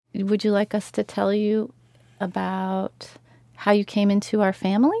would you like us to tell you about how you came into our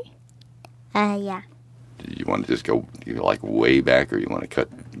family? Yeah. Do you want to just go like way back, or you want to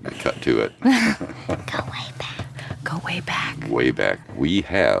cut to it? Go way back. Go way back. Way back. We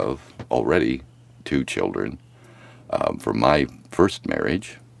have already 2 children from my first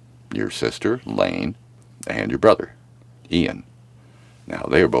marriage, your sister, Lane, and your brother, Ian. Now,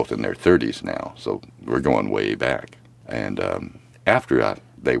 they are both in their 30s now, so we're going way back. And after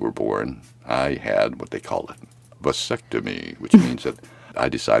they were born, I had what they call a vasectomy, which means that I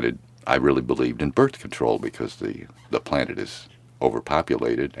decided I really believed in birth control because the planet is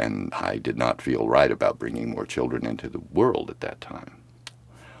overpopulated, and I did not feel right about bringing more children into the world at that time.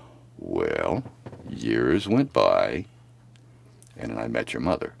 Well, years went by, and I met your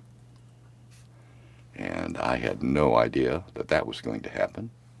mother. And I had no idea that was going to happen.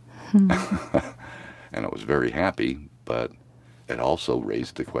 And I was very happy, but it also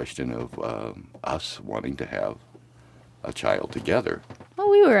raised the question of us wanting to have a child together. Well,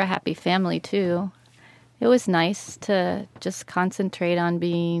 we were a happy family, too. It was nice to just concentrate on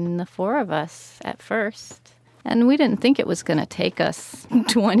being the 4 of us at first. And we didn't think it was going to take us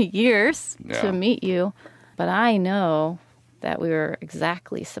 20 years to meet you. But I know that we were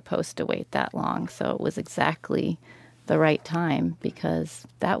exactly supposed to wait that long. So it was exactly the right time because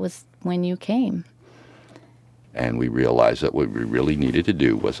that was when you came. And we realized that what we really needed to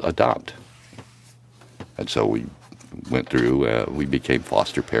do was adopt. And so we went through, we became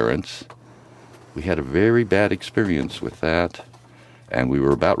foster parents. We had a very bad experience with that, and we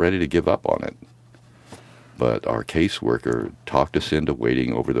were about ready to give up on it. But our caseworker talked us into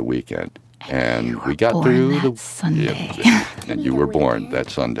waiting over the weekend. And we got through the Sunday. Yeah, and you were born that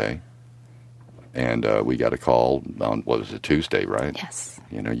Sunday. And we got a call on, what was it, Tuesday, right? Yes.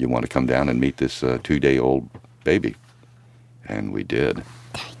 You know, you want to come down and meet this 2-day-old baby. And we did.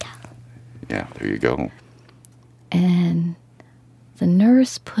 There you go. Yeah, there you go. And the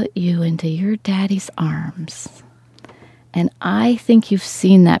nurse put you into your daddy's arms. And I think you've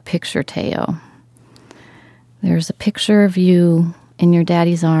seen that picture, Teo. There's a picture of you in your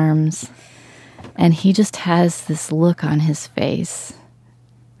daddy's arms, and he just has this look on his face.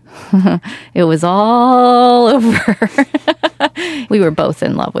 It was all over. We were both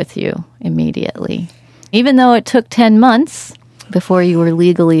in love with you immediately, even though it took 10 months before you were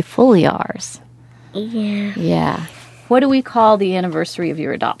legally fully ours. Yeah. Yeah. What do we call the anniversary of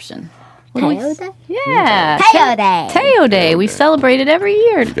your adoption? Teo Day? Yeah. Teo Day. Teo Day. We celebrate it every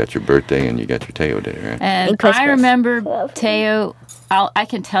year. You got your birthday and you got your Teo Day, right? And I remember, Teo, I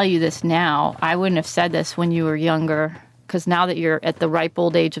can tell you this now. I wouldn't have said this when you were younger, because now that you're at the ripe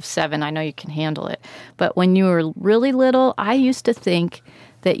old age of 7, I know you can handle it. But when you were really little, I used to think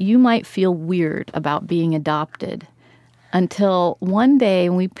that you might feel weird about being adopted. Until one day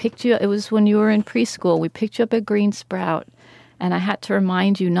when we picked you up, it was when you were in preschool, we picked you up at Green Sprout, and I had to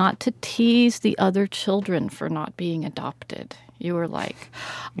remind you not to tease the other children for not being adopted. You were like,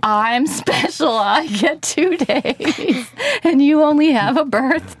 I'm special, I get 2 days, and you only have a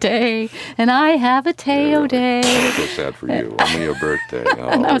birthday, and I have a Teo Day. So sad for you, only a birthday. Oh,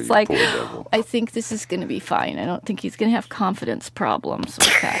 And I was like, poor devil. I think this is going to be fine. I don't think he's going to have confidence problems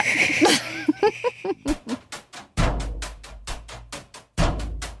with that.